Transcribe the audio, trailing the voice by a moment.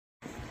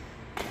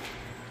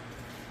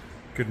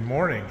Good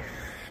morning.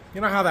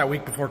 You know how that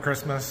week before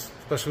Christmas,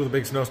 especially with a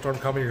big snowstorm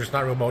coming, you're just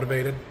not real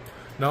motivated?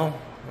 No?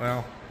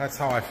 Well, that's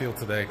how I feel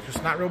today.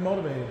 Just not real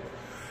motivated.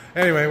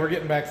 Anyway, we're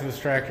getting back to this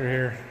tractor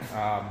here.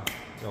 Got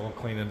a little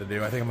cleaning to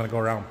do. I think I'm going to go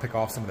around and pick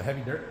off some of the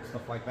heavy dirt,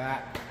 stuff like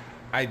that.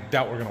 I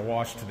doubt we're going to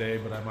wash today,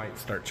 but I might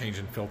start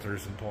changing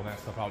filters and pulling that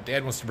stuff out.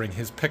 Dad wants to bring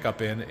his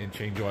pickup in and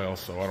change oil,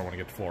 so I don't want to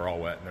get the floor all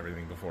wet and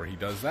everything before he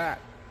does that.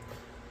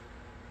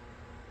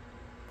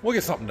 We'll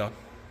get something done.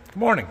 Good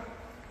morning.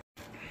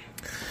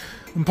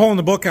 I'm pulling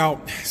the book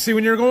out. See,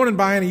 when you're going and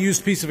buying a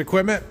used piece of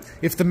equipment,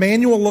 if the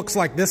manual looks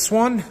like this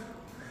one,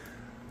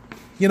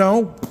 you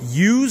know,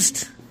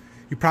 used,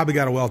 you probably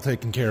got a well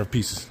taken care of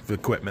piece of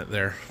equipment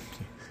there.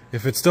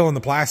 If it's still in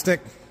the plastic,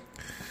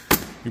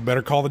 you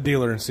better call the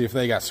dealer and see if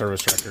they got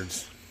service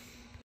records.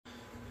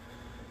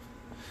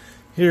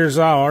 Here's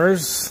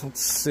ours.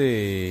 Let's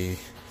see.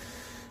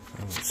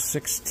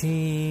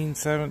 16,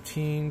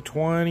 17,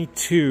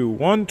 22.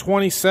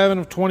 127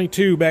 of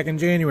 22 back in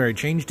January.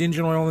 Changed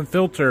engine oil and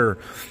filter,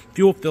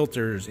 fuel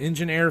filters,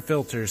 engine air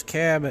filters,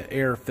 cab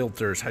air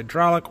filters,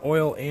 hydraulic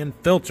oil and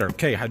filter.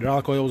 Okay,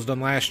 hydraulic oil was done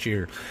last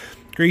year.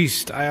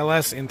 Greased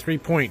ILS and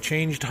 3-point.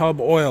 Changed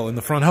hub oil in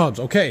the front hubs.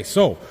 Okay,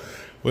 so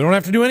we don't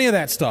have to do any of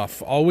that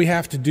stuff. All we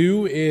have to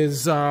do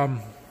is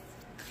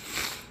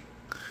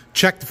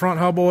check the front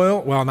hub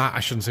oil. Well, I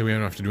shouldn't say we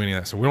don't have to do any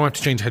of that. So we don't have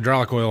to change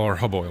hydraulic oil or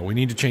hub oil. We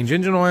need to change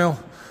engine oil.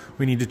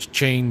 We need to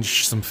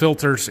change some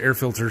filters, air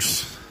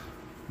filters,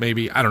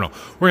 maybe. I don't know.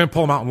 We're going to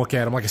pull them out and look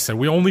at them. Like I said,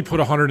 we only put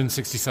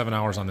 167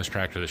 hours on this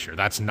tractor this year.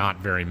 That's not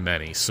very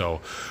many.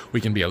 So we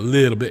can be a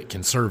little bit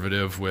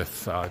conservative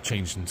with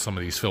changing some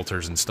of these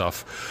filters and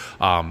stuff.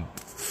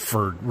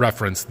 For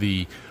reference,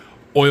 the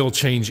oil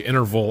change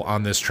interval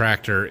on this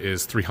tractor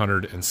is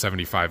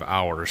 375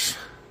 hours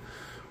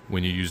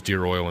when you use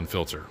Deere oil and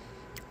filter.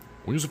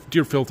 We use a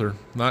Deere filter,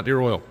 not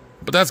Deere oil.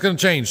 But that's going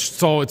to change,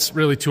 so it's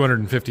really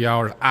 250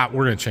 hours.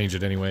 We're going to change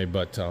it anyway,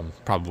 but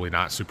probably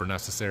not super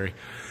necessary.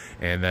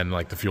 And then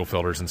like the fuel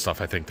filters and stuff,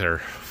 I think they're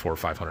 400 or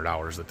 500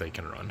 hours that they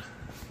can run.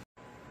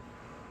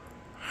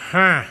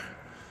 Huh.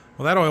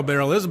 Well, that oil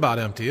barrel is about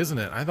empty, isn't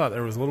it? I thought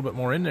there was a little bit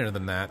more in there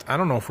than that. I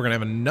don't know if we're going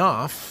to have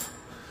enough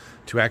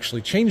to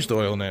actually change the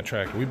oil in that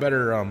tractor. We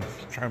better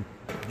try and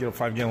get a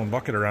 5-gallon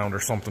bucket around or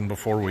something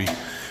before we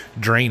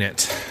drain it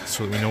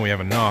so that we know we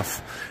have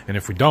enough. And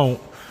if we don't,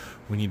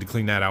 we need to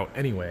clean that out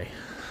anyway.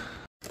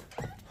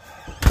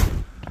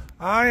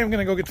 I am going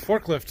to go get the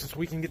forklift so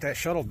we can get that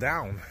shuttle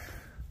down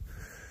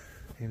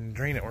and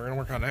drain it. We're going to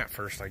work on that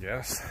first, I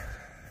guess.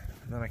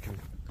 And then I can,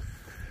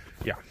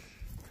 yeah,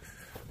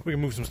 we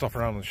can move some stuff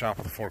around in the shop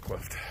with the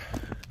forklift.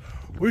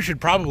 We should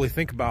probably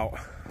think about,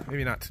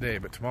 maybe not today,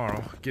 but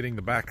tomorrow, getting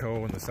the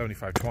Backhoe and the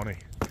 7520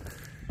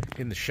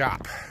 in the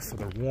shop so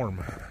they're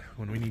warm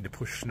when we need to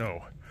push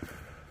snow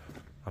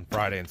on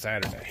Friday and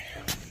Saturday.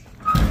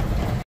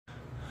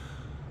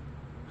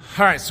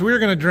 All right, so we're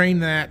going to drain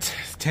that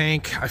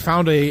tank. I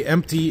found a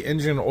empty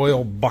engine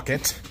oil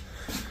bucket.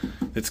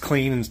 It's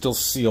clean and still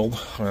sealed.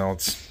 Well,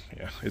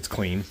 it's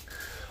clean.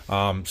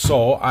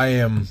 So I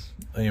am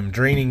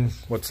draining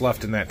what's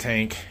left in that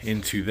tank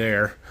into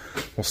there.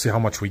 We'll see how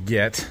much we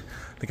get.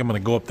 I think I'm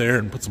going to go up there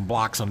and put some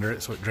blocks under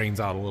it so it drains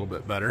out a little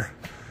bit better.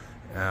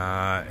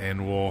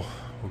 And we'll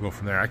go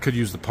from there. I could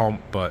use the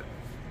pump, but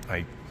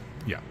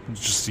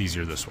it's just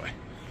easier this way.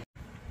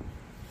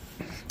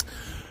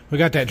 We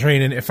got that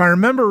draining. If I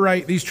remember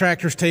right, these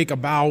tractors take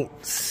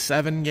about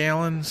 7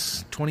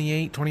 gallons,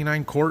 28,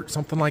 29 quart,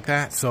 something like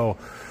that. So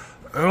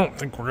I don't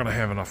think we're going to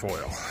have enough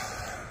oil.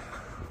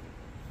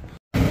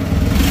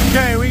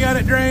 Okay, we got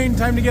it drained.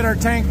 Time to get our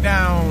tank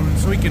down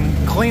so we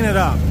can clean it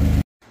up.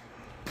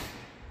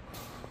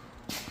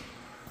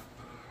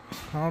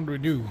 How do we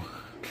do?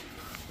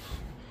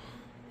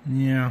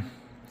 Yeah,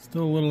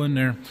 still a little in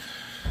there.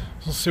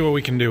 We'll see what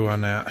we can do on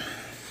that.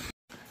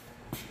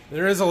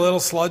 There is a little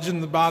sludge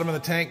in the bottom of the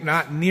tank,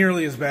 not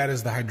nearly as bad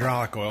as the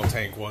hydraulic oil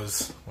tank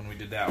was when we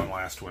did that one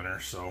last winter.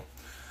 So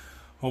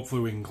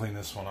hopefully we can clean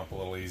this one up a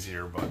little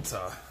easier, but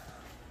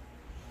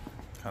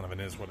kind of an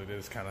is what it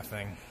is kind of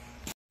thing.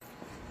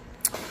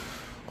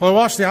 Well, I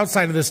washed the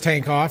outside of this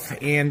tank off,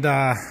 and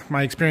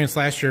my experience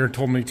last year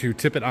told me to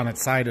tip it on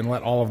its side and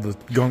let all of the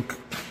gunk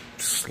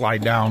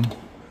slide down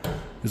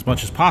as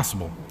much as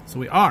possible. So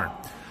we are.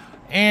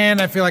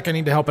 And I feel like I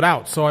need to help it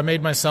out. So I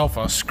made myself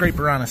a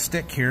scraper on a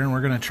stick here, and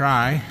we're going to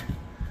try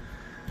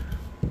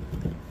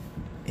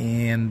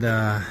and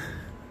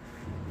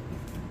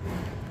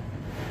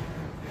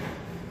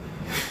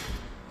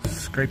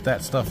scrape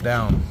that stuff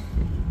down,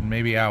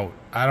 maybe out.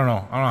 I don't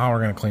know how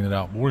we're going to clean it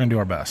out, but we're going to do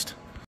our best.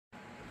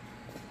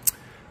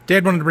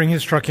 Dad wanted to bring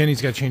his truck in.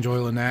 He's got to change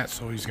oil in that,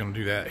 so he's going to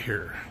do that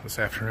here this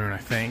afternoon, I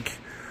think.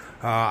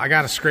 I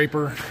got a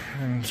scraper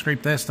and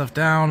scrape that stuff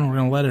down. We're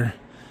going to let her.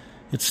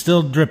 It's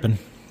still dripping.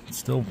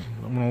 I'm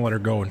going to let her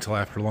go until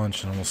after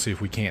lunch, and we'll see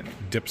if we can't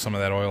dip some of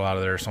that oil out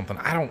of there or something.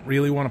 I don't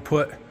really want to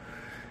put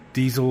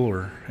diesel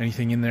or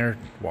anything in there,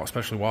 well,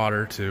 especially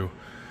water, to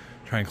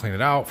try and clean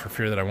it out for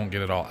fear that I won't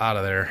get it all out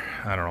of there.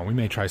 I don't know. We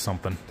may try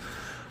something.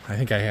 I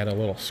think I had a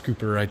little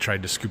scooper. I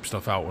tried to scoop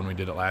stuff out when we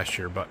did it last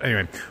year. But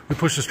anyway, we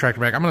pushed this tractor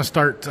back. I'm going to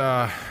start,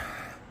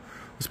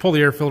 let's pull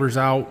the air filters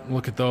out,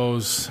 look at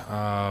those,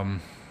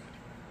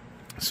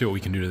 see what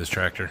we can do to this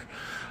tractor.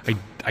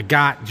 I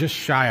got just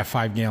shy of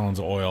 5 gallons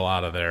of oil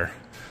out of there.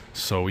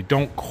 So we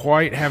don't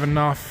quite have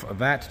enough of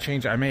that to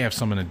change. I may have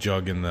some in a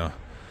jug in the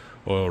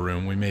oil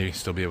room. We may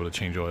still be able to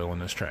change oil in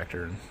this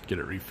tractor and get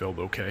it refilled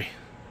okay.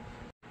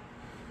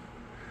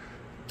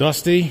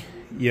 Dusty?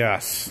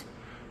 Yes.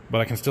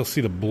 But I can still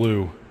see the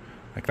blue.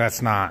 Like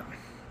that's not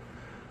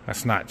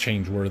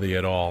change worthy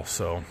at all.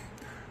 So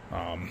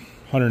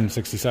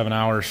 167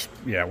 hours.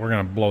 Yeah, we're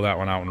gonna blow that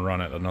one out and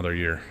run it another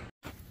year.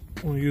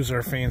 We'll use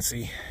our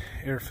fancy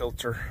air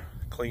filter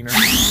cleaner. I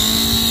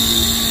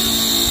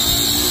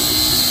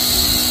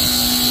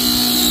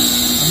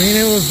mean,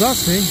 it was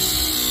dusty.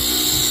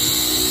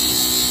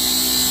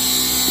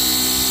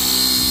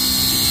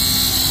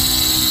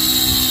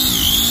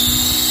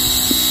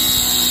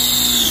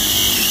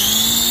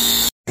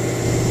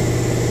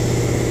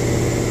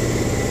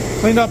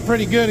 Cleaned up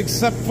pretty good,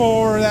 except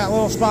for that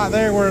little spot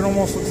there where it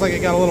almost looks like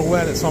it got a little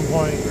wet at some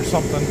point or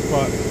something,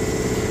 but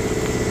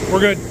we're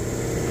good.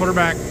 Put her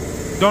back.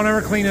 Don't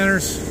ever clean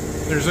inners.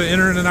 There's an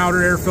inner and an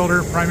outer air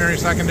filter, primary,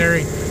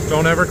 secondary.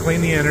 Don't ever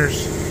clean the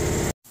inners.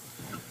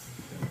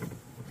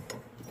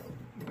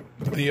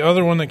 The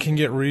other one that can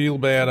get real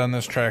bad on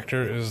this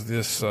tractor is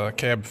this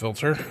cab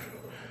filter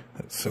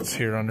that sits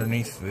here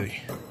underneath the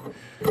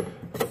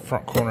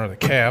front corner of the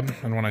cab.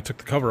 And when I took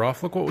the cover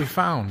off, look what we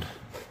found.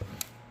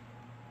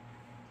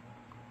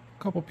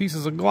 Couple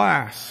pieces of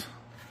glass.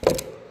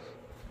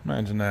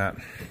 Imagine that.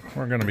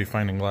 We're going to be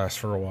finding glass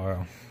for a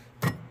while.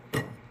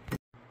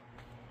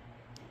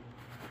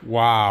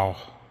 Wow.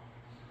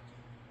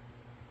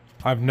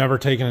 I've never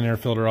taken an air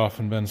filter off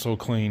and been so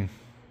clean.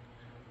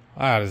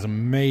 That is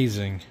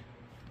amazing.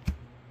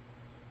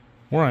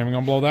 We're not even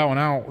going to blow that one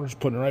out. We're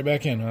just putting it right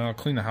back in. I'll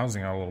clean the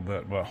housing out a little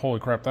bit, but holy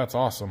crap, that's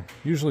awesome.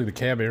 Usually the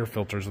cab air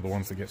filters are the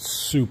ones that get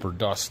super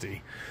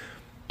dusty.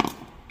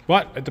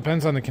 But it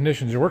depends on the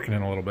conditions you're working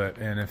in a little bit.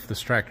 And if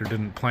this tractor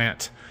didn't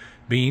plant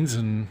beans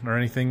or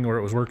anything, or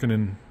it was working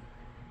in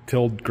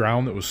tilled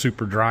ground that was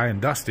super dry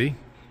and dusty, it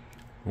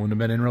wouldn't have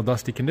been in real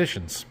dusty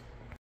conditions.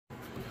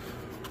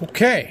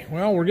 Okay,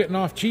 well, we're getting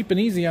off cheap and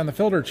easy on the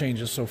filter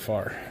changes so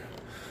far.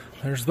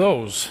 There's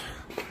those.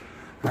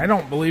 I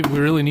don't believe we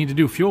really need to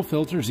do fuel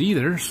filters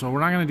either, so we're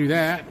not going to do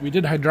that. We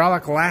did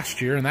hydraulic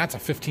last year, and that's a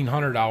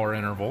 1,500-hour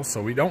interval,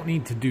 so we don't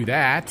need to do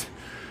that.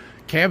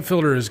 Cab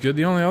filter is good.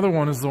 The only other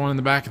one is the one in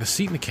the back of the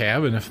seat in the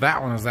cab, and if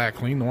that one is that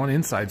clean, the one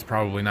inside's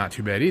probably not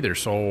too bad either.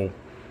 So,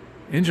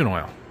 engine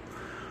oil.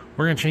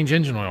 We're going to change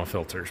engine oil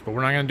filters, but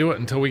we're not going to do it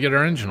until we get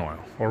our engine oil,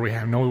 or we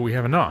know we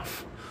have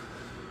enough.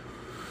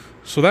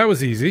 So that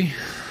was easy.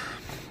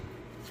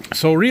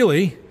 So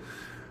really,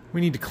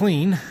 we need to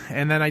clean,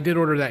 and then I did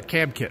order that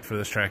cab kit for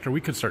this tractor.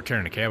 We could start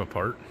tearing the cab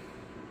apart.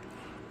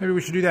 Maybe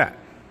we should do that.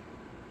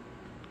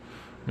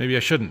 Maybe I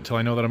shouldn't until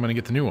I know that I'm going to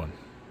get the new one.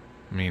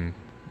 I mean,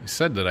 I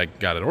said that I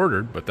got it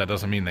ordered, but that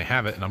doesn't mean they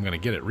have it, and I'm going to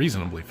get it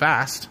reasonably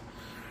fast.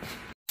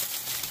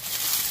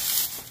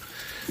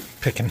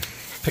 Picking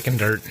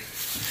dirt.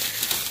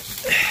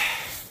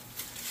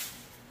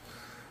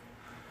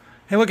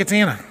 Hey, look, it's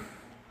Anna.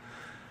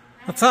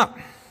 What's up?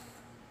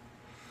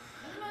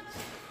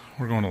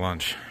 We're going to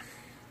lunch.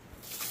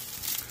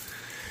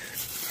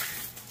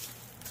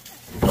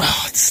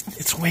 Oh,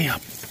 it's way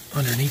up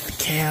underneath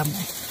the cab.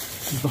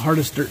 This is the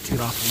hardest dirt to get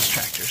off of these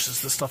tractors,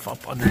 is the stuff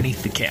up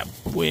underneath the cab,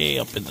 way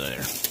up in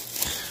there.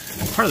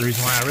 Part of the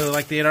reason why I really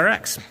like the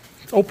 8RX.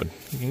 It's open.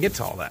 You can get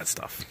to all that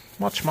stuff.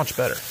 Much, much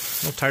better.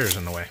 No tires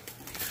in the way.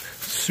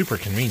 Super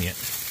convenient.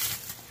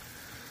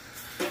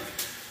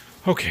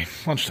 Okay,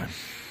 lunchtime.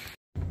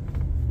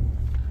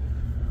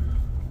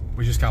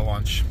 We just got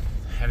lunch.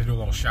 Had to do a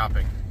little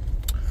shopping.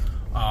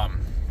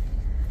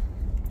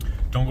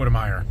 Don't go to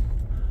Meijer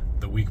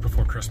the week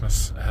before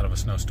Christmas ahead of a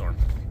snowstorm.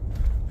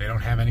 They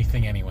don't have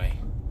anything anyway.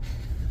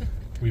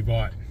 We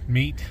bought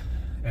meat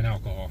and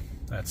alcohol.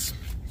 That's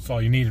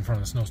all you need in front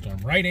of a snowstorm.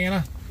 Right,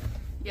 Anna?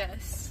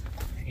 Yes.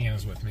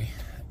 Anna's with me.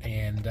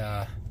 And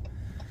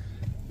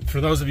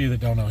for those of you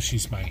that don't know,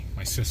 she's my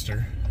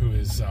sister, who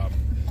is a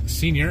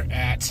senior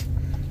at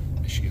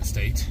Michigan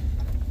State.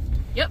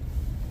 Yep.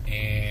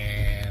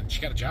 And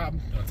she got a job.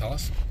 You want to tell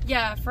us?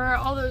 Yeah, for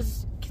all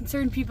those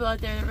concerned people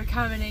out there that were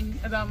commenting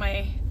about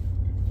my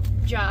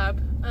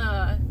job,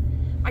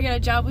 I got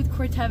a job with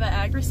Corteva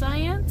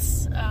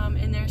Agriscience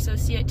in their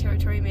associate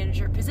territory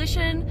manager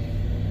position.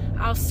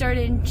 I'll start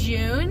in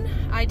June.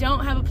 I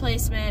don't have a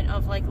placement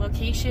of like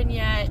location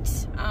yet,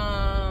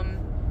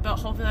 but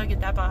hopefully I'll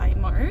get that by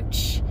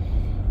March.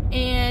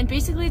 And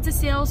basically it's a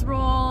sales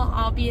role.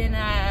 I'll be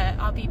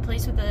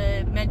placed with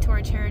a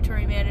mentor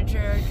territory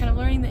manager, kind of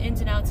learning the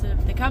ins and outs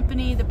of the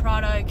company, the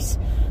products,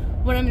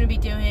 what I'm going to be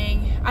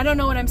doing. I don't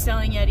know what I'm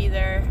selling yet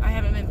either. I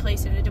haven't been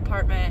placed in a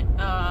department.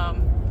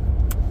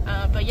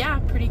 But yeah,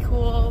 pretty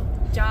cool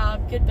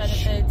job, good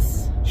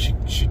benefits.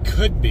 She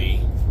could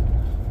be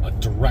a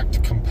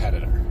direct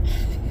competitor,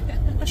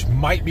 which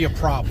might be a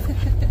problem.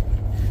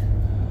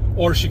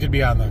 Or she could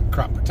be on the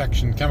crop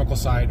protection chemical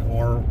side,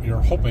 or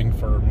you're hoping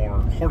for more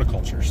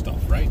horticulture stuff,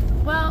 right?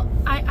 Well,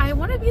 I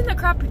want to be in the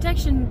crop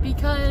protection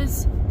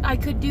because I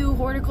could do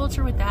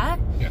horticulture with that.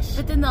 Yes.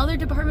 But then the other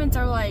departments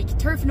are like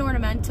turf and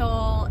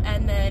ornamental,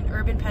 and then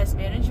urban pest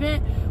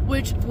management,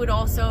 which would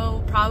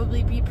also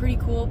probably be pretty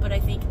cool, but I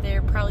think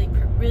they're probably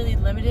really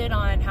limited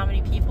on how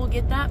many people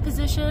get that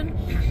position.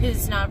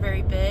 It's not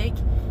very big,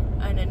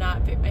 and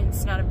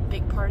it's not a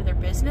big part of their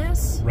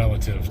business.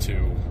 Relative to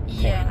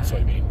corn,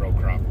 soybean, row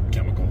crop,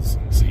 chemicals,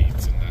 and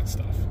seeds, and that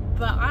stuff.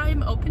 But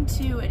I'm open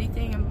to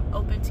anything. I'm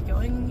open to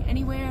going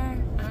anywhere.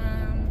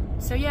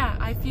 So yeah,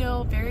 I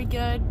feel very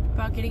good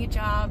about getting a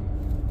job,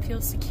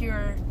 feel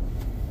secure.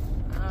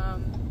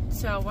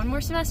 So one more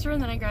semester and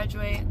then I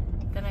graduate,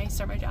 then I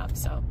start my job.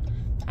 So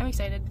I'm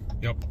excited.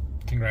 Yep,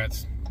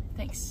 congrats.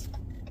 Thanks.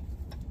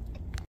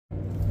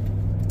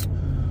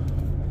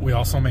 We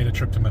also made a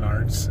trip to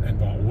Menards and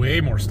bought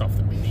way more stuff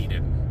than we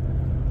needed.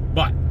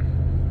 But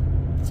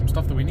some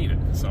stuff that we needed.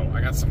 So I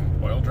got some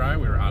oil dry,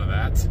 we were out of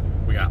that.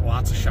 We got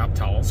lots of shop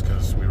towels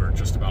because we were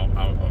just about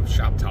out of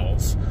shop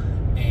towels.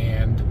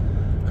 And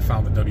I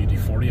found the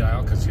WD-40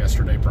 aisle because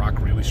yesterday Brock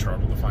really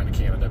struggled to find a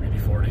can of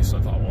WD-40, so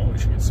I thought, well, we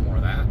should get some more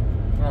of that.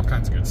 All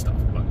kinds of good stuff.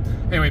 But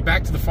anyway,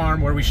 back to the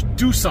farm where we should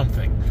do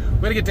something. We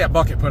gotta get that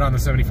bucket put on the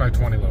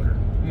 7520 loader.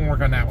 We'll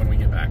work on that when we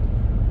get back.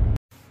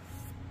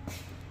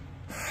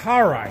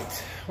 All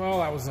right. Well,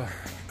 that was a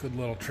good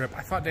little trip.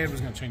 I thought Dad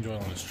was gonna change oil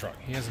in his truck.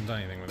 He hasn't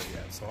done anything with it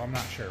yet, so I'm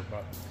not sure,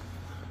 but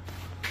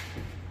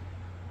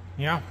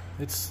yeah,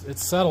 it's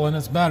settling.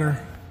 It's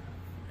better.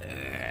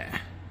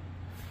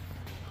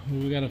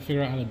 We got to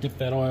figure out how to dip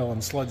that oil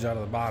and sludge out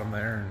of the bottom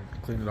there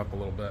and clean it up a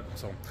little bit.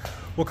 So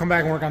we'll come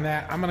back and work on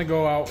that. I'm going to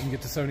go out and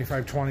get the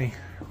 7520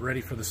 ready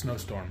for the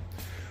snowstorm.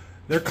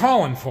 They're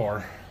calling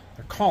for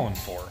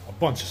a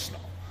bunch of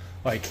snow.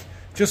 Like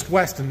just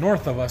west and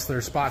north of us, there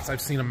are spots.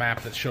 I've seen a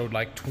map that showed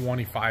like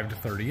 25 to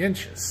 30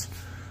 inches.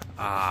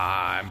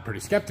 I'm pretty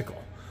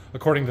skeptical.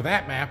 According to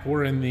that map,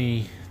 we're in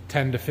the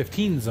 10 to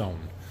 15 zone.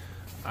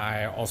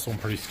 I also am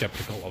pretty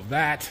skeptical of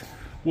that.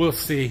 We'll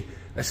see.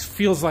 This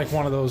feels like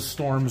one of those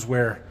storms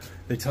where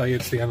they tell you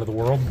it's the end of the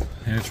world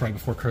and it's right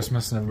before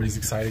Christmas and everybody's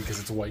excited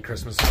because it's a white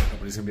Christmas and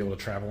nobody's gonna be able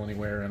to travel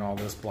anywhere and all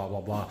this blah blah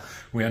blah.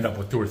 We end up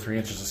with 2 or 3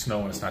 inches of snow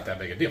and it's not that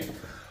big a deal.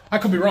 I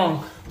could be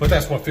wrong, but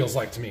that's what it feels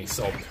like to me.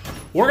 So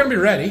we're gonna be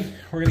ready.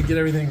 We're gonna get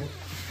everything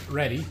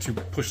ready to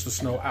push the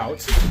snow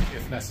out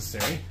if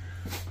necessary,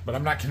 but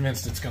I'm not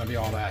convinced it's gonna be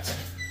all that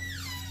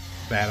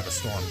bad of a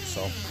storm.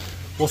 So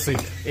we'll see.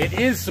 It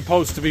is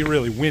supposed to be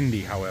really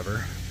windy,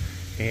 however,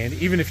 and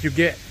even if you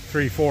get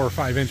 3, 4, or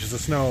 5 inches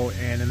of snow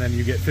and then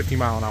you get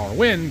 50-mile-an-hour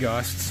wind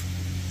gusts,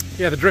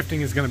 yeah, the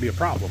drifting is going to be a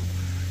problem.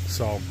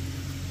 So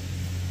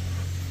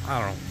I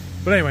don't know,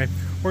 but anyway,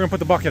 we're gonna put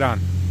the bucket on.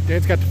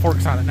 Dad's got the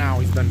forks on it now.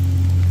 He's been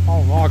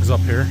hauling logs up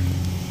here,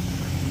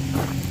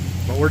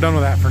 but we're done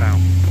with that for now.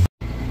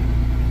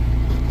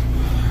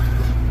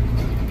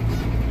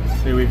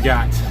 See, we've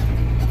got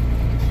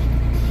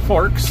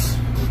forks.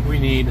 We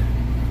need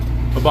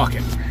a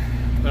bucket.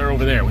 They're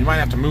over there. We might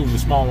have to move the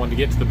small one to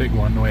get to the big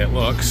one the way it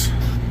looks.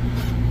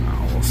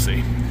 We'll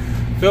see.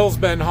 Phil's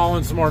been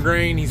hauling some more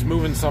grain. He's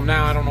moving some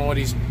now. I don't know what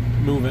he's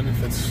moving,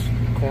 if it's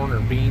corn or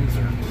beans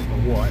or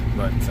what,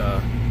 but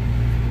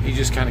he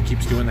just kind of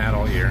keeps doing that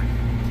all year.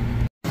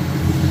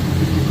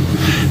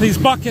 These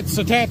buckets,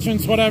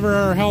 attachments, whatever,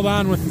 are held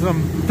on with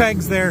some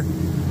pegs there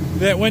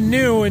that when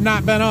new and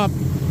not bent up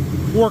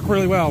work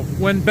really well.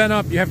 When bent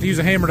up, you have to use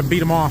a hammer to beat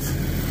them off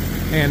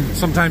and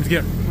sometimes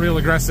get real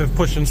aggressive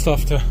pushing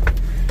stuff to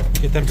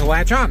get them to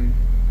latch on.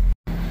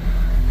 I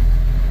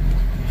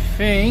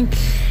think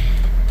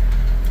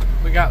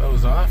we got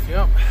those off.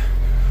 Yep.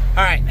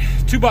 All right,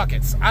 2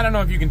 buckets. I don't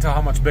know if you can tell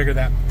how much bigger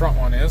that front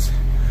one is.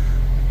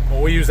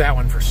 Well, we use that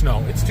one for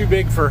snow. It's too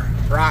big for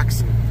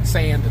rocks and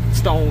sand and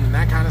stone and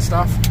that kind of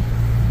stuff,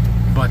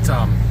 but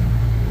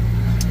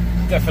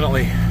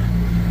definitely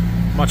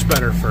much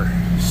better for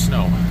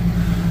snow.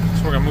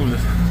 So we're gonna move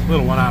the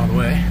little one out of the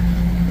way.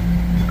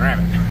 Grab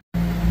it.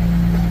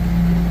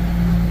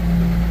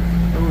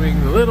 Moving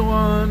the little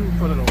one,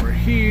 put it over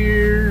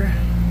here.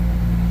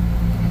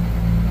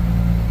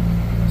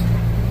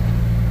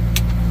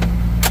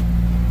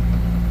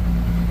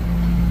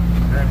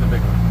 Grab the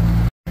big one.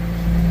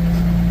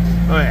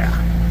 Oh yeah.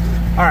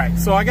 All right,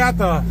 so I got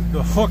the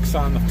hooks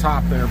on the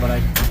top there, but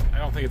I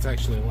don't think it's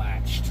actually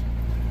latched.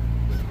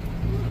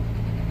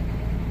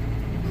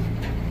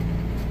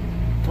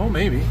 Oh,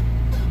 maybe.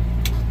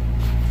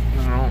 I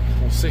don't know.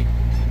 We'll see.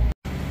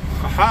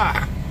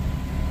 Haha!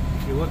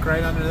 If you look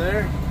right under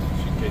there,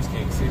 in case you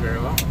can't see very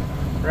well,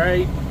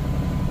 right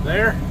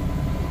there,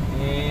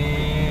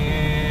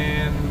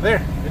 and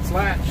there, it's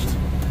latched.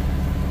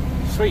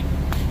 Sweet.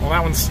 Well,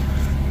 that one's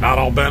not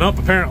all bent up,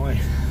 apparently.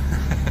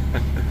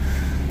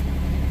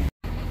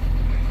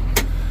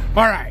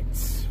 All right.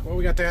 Well,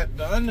 we got that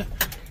done.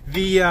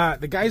 The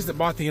guys that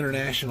bought the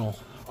International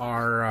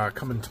are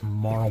coming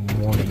tomorrow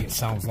morning, it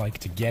sounds like,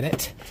 to get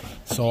it.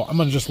 So I'm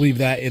going to just leave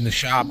that in the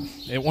shop.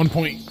 At one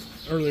point,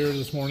 earlier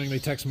this morning. They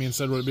texted me and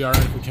said, would it be all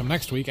right if we come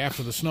next week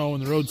after the snow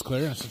and the road's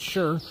clear? I said,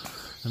 sure.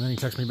 And then he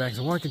texted me back and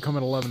said, well, I can come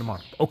at 11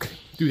 tomorrow. Okay,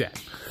 do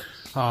that.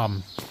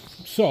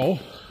 So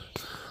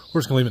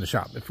we're just going to leave it in the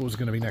shop. If it was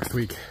going to be next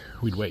week,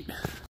 we'd wait.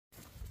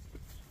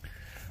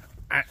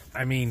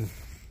 I mean,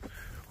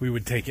 we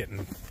would take it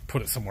and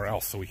put it somewhere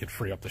else so we could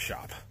free up the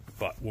shop.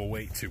 But we'll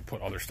wait to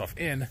put other stuff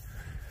in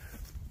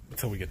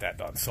until we get that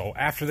done. So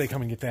after they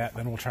come and get that,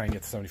 then we'll try and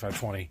get the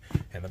 7520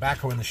 and the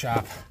backhoe in the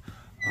shop.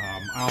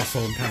 I also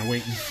am kind of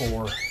waiting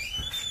for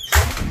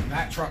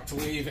that truck to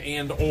leave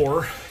and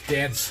or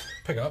Dad's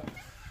pickup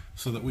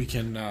so that we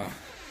can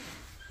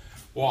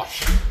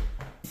wash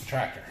the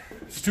tractor.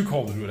 It's too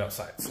cold to do it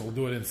outside, so we'll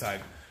do it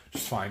inside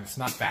just fine. It's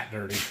not that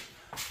dirty.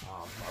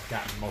 I've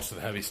gotten most of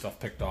the heavy stuff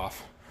picked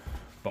off,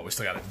 but we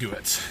still got to do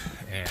it.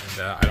 And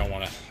I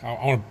want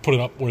to put it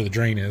up where the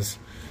drain is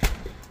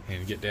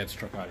and get Dad's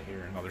truck out of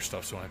here and other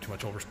stuff so I don't have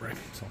too much overspray.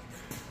 So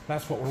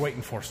that's what we're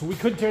waiting for. So we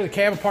could tear the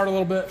cab apart a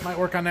little bit. Might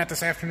work on that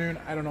this afternoon.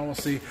 I don't know. We'll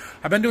see.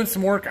 I've been doing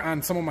some work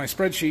on some of my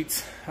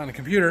spreadsheets on the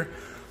computer.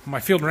 My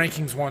field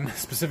rankings one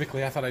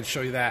specifically, I thought I'd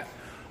show you that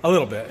a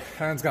little bit.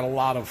 And it's got a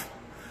lot of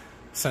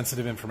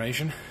sensitive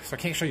information, so I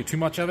can't show you too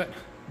much of it,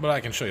 but I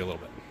can show you a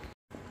little bit.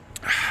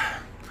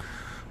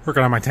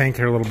 Working on my tank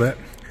here a little bit.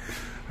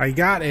 I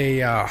got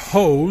a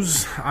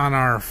hose on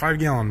our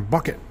 5-gallon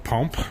bucket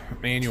pump,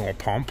 manual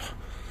pump.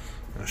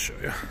 I'll show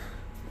you.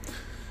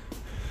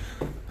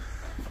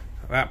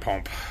 That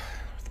pump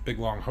with a big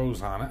long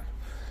hose on it.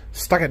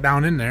 Stuck it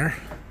down in there,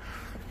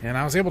 and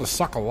I was able to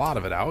suck a lot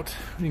of it out.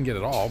 We didn't get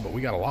it all, but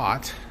we got a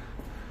lot.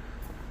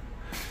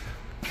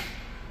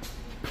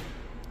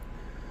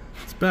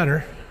 It's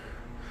better.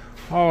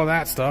 All of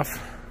that stuff,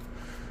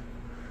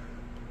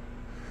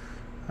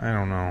 I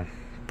don't know,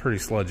 pretty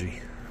sludgy.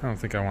 I don't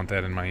think I want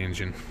that in my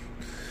engine.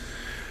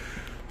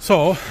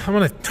 So I'm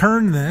going to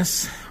turn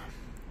this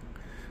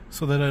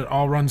so that it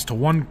all runs to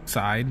one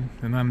side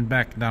and then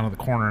back down to the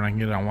corner, and I can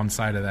get it on one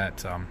side of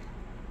that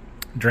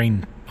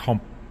drain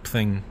hump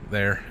thing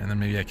there, and then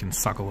maybe I can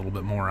suck a little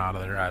bit more out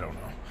of there. I don't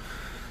know.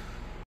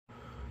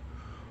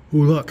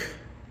 Ooh, look.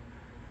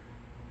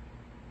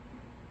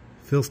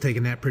 Phil's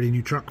taking that pretty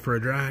new truck for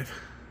a drive.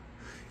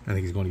 I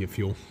think he's going to get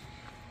fuel.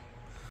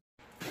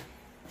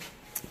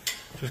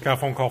 Just got a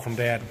phone call from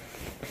Dad.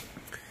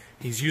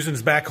 He's using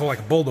his backhoe like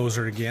a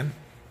bulldozer again,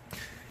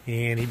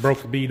 and he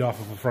broke the bead off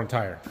of the front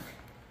tire.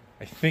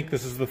 I think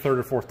this is the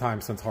 3rd or 4th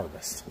time since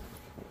harvest.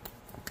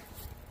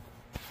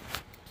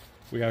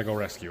 We gotta go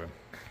rescue him.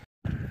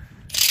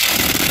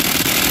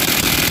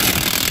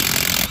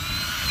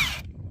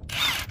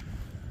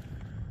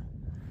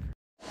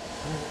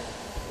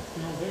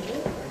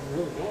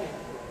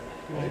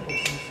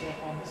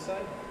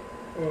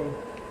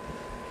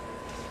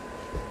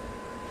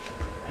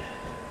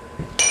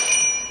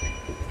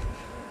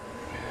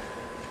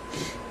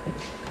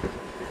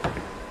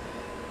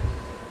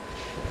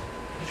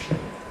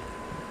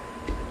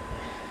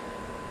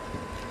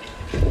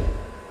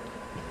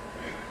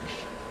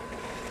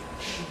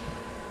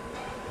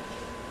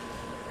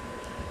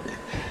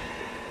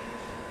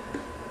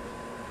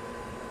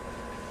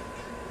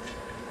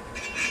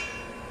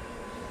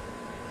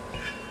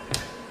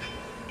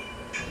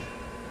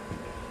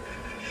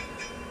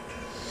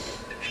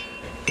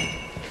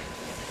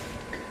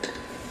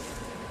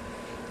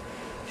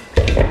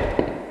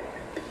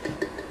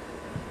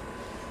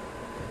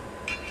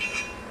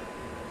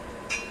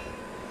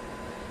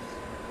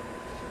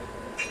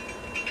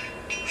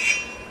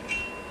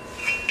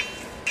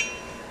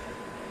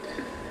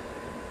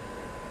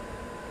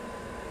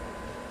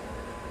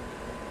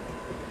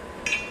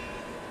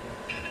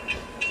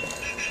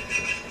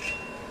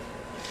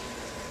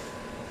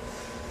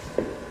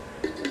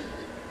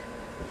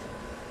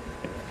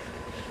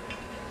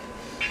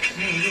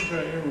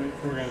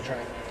 We're going to try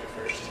it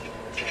first.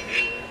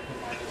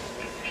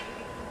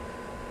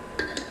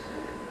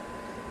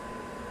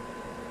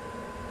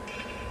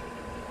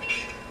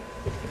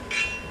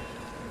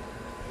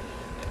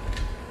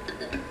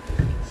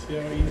 See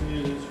how easy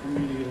it is for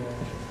me to get along.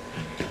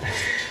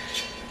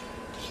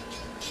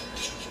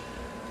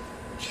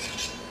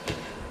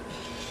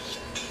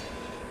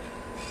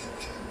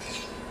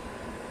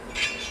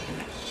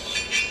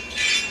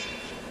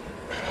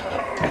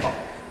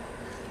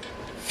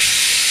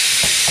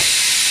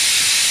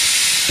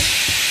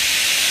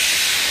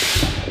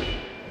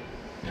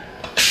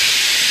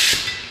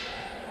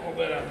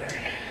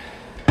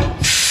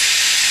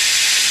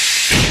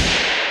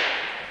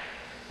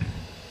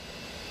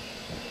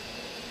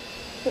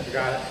 You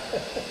got it.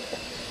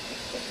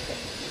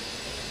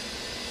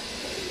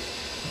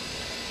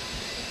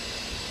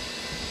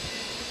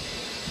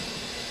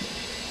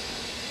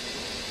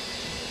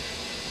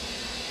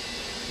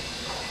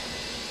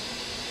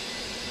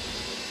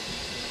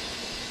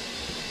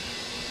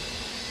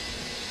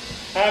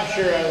 I'm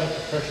sure I let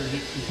the pressure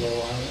get too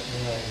low on it,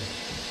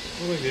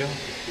 and No big deal.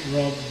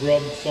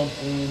 rub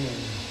something and.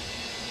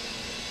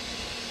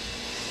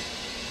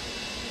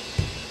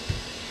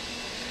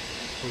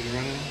 What are you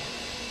running?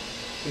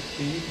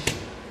 15.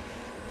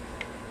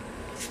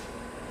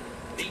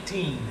 18.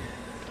 18.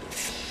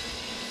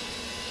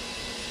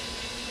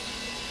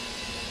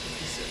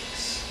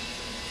 56.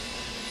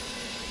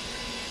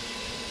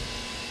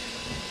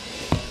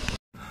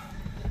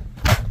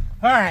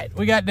 All right,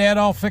 we got Dad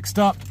all fixed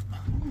up.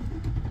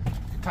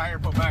 Tire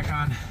put back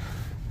on.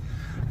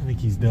 I think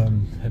he's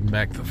done heading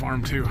back to the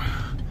farm too.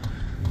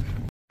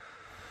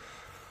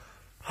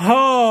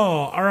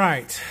 Oh, all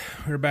right.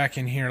 We're back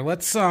in here.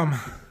 Let's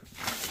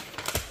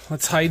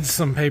hide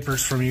some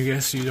papers from you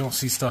guys so you don't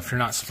see stuff you're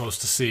not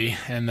supposed to see,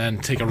 and then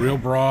take a real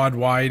broad,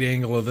 wide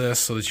angle of this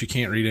so that you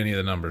can't read any of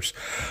the numbers,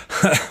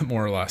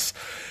 more or less.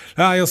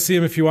 You'll see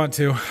them if you want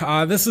to.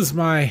 This is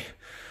my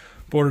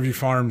Borderview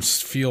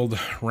Farms field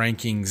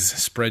rankings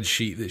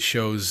spreadsheet that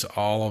shows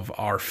all of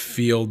our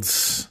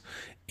fields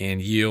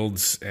and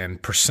yields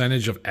and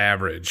percentage of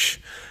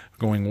average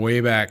going way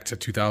back to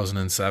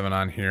 2007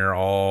 on here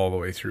all the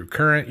way through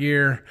current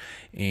year.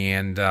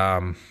 And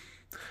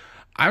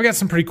I've got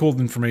some pretty cool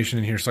information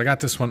in here. So I got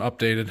this one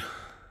updated.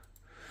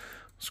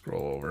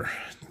 Scroll over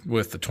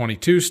with the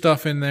 22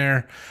 stuff in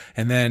there.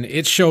 And then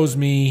it shows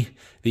me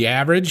the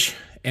average.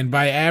 And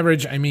by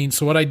average, I mean,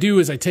 so what I do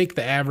is I take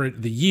the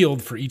average, the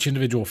yield for each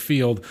individual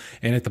field,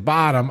 and at the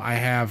bottom I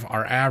have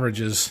our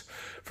averages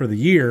for the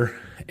year,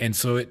 and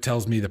so it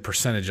tells me the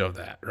percentage of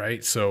that,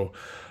 right? So,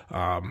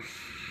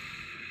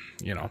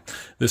 you know,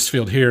 this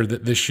field here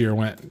that this year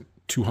went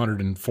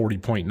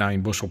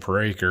 240.9 bushel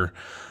per acre,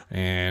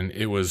 and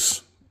it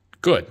was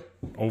good,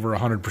 over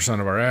 100%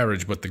 of our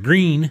average. But the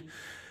green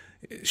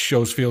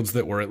shows fields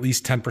that were at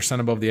least 10%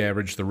 above the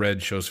average. The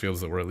red shows fields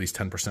that were at least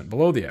 10%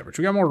 below the average.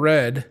 We got more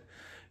red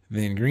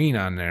than green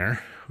on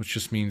there, which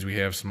just means we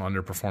have some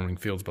underperforming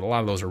fields, but a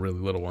lot of those are really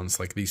little ones.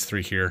 Like these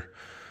three here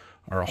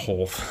are a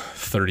whole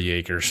 30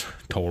 acres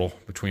total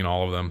between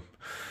all of them.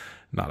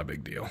 Not a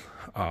big deal.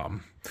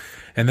 And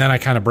then I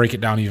kind of break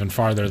it down even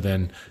farther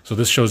than, so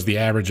this shows the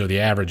average of the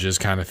averages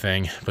kind of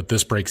thing, but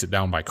this breaks it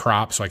down by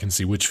crop, so I can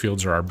see which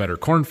fields are our better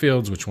corn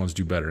fields, which ones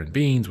do better in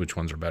beans, which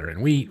ones are better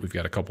in wheat. We've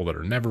got a couple that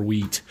are never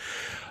wheat.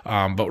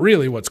 But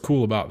really what's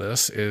cool about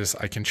this is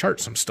I can chart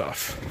some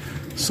stuff.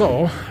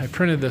 So I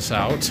printed this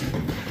out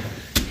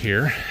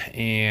here,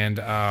 and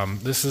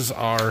this is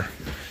our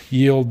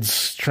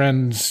yields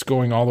trends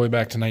going all the way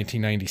back to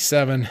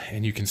 1997,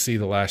 and you can see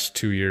the last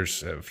 2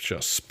 years have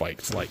just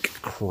spiked like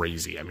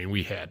crazy. I mean,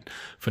 we had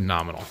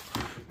phenomenal.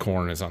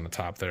 Corn is on the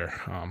top there,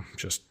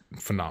 just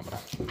phenomenal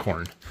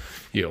corn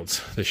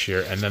yields this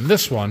year. And then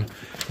this one,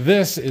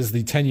 this is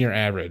the 10-year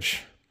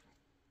average.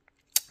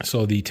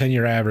 So the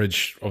 10-year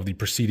average of the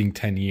preceding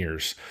 10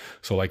 years.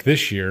 So like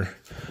this year,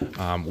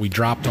 we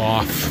dropped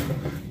off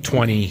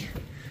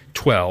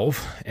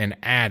 2012 and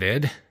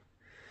added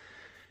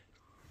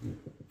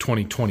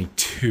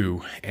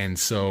 2022. And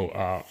so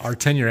our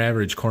 10-year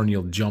average corn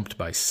yield jumped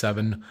by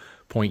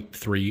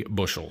 7.3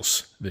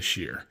 bushels this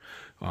year.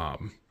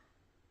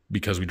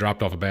 Because we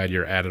dropped off a bad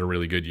year, added a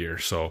really good year.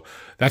 So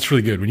that's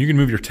really good. When you can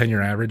move your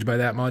 10-year average by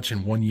that much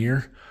in 1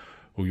 year,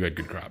 well, you had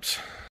good crops.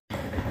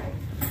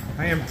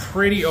 I am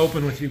pretty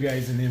open with you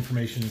guys in the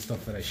information and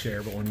stuff that I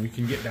share, but when we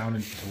can get down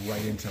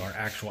right into our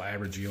actual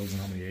average yields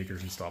and how many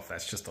acres and stuff,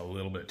 that's just a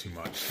little bit too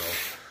much. So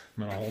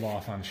I'm going to hold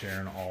off on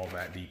sharing all of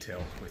that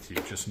detail with you.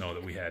 Just know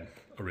that we had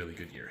a really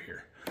good year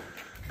here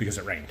because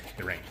it rained.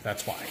 It rained.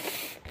 That's why.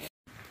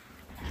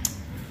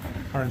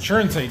 Our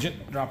insurance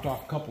agent dropped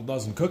off a couple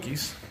dozen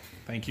cookies.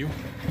 Thank you.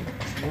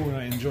 We're going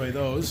to enjoy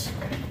those.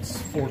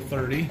 It's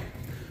 4:30.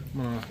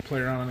 I'm going to play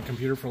around on the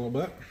computer for a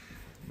little bit,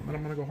 then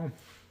I'm going to go home.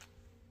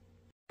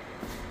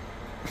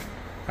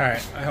 All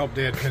right, I helped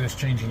Dad finish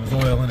changing his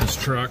oil in his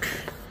truck,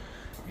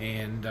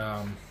 and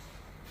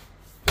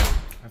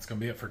that's going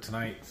to be it for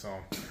tonight. So,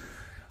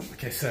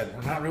 like I said,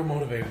 we're not real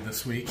motivated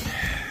this week.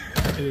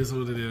 It is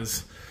what it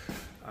is.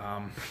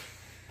 Yeah,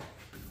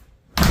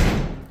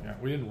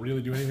 we didn't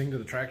really do anything to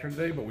the tractor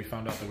today, but we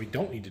found out that we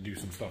don't need to do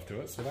some stuff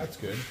to it, so that's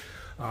good.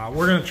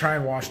 We're going to try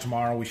and wash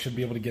tomorrow. We should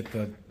be able to get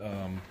the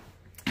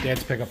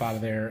Dad's pickup out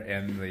of there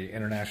and the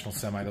International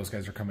Semi. Those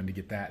guys are coming to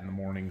get that in the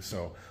morning,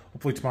 so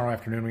hopefully tomorrow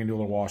afternoon we can do a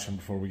little washing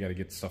before we got to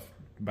get stuff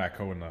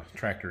backhoe and the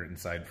tractor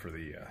inside for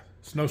the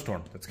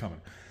snowstorm that's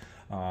coming.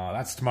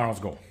 That's tomorrow's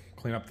goal.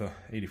 Clean up the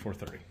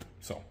 8430.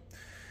 So,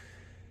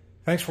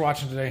 thanks for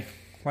watching today.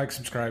 Like,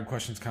 subscribe,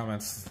 questions,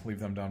 comments, leave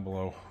them down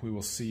below. We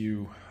will see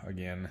you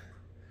again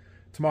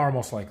tomorrow,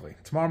 most likely.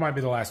 Tomorrow might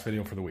be the last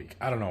video for the week.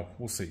 I don't know.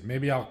 We'll see.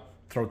 Maybe I'll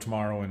throw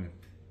tomorrow and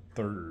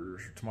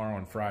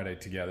Friday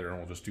together and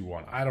we'll just do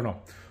one. I don't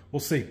know. We'll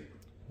see.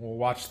 We'll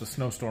watch the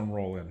snowstorm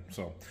roll in.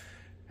 So,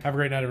 have a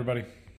great night, everybody.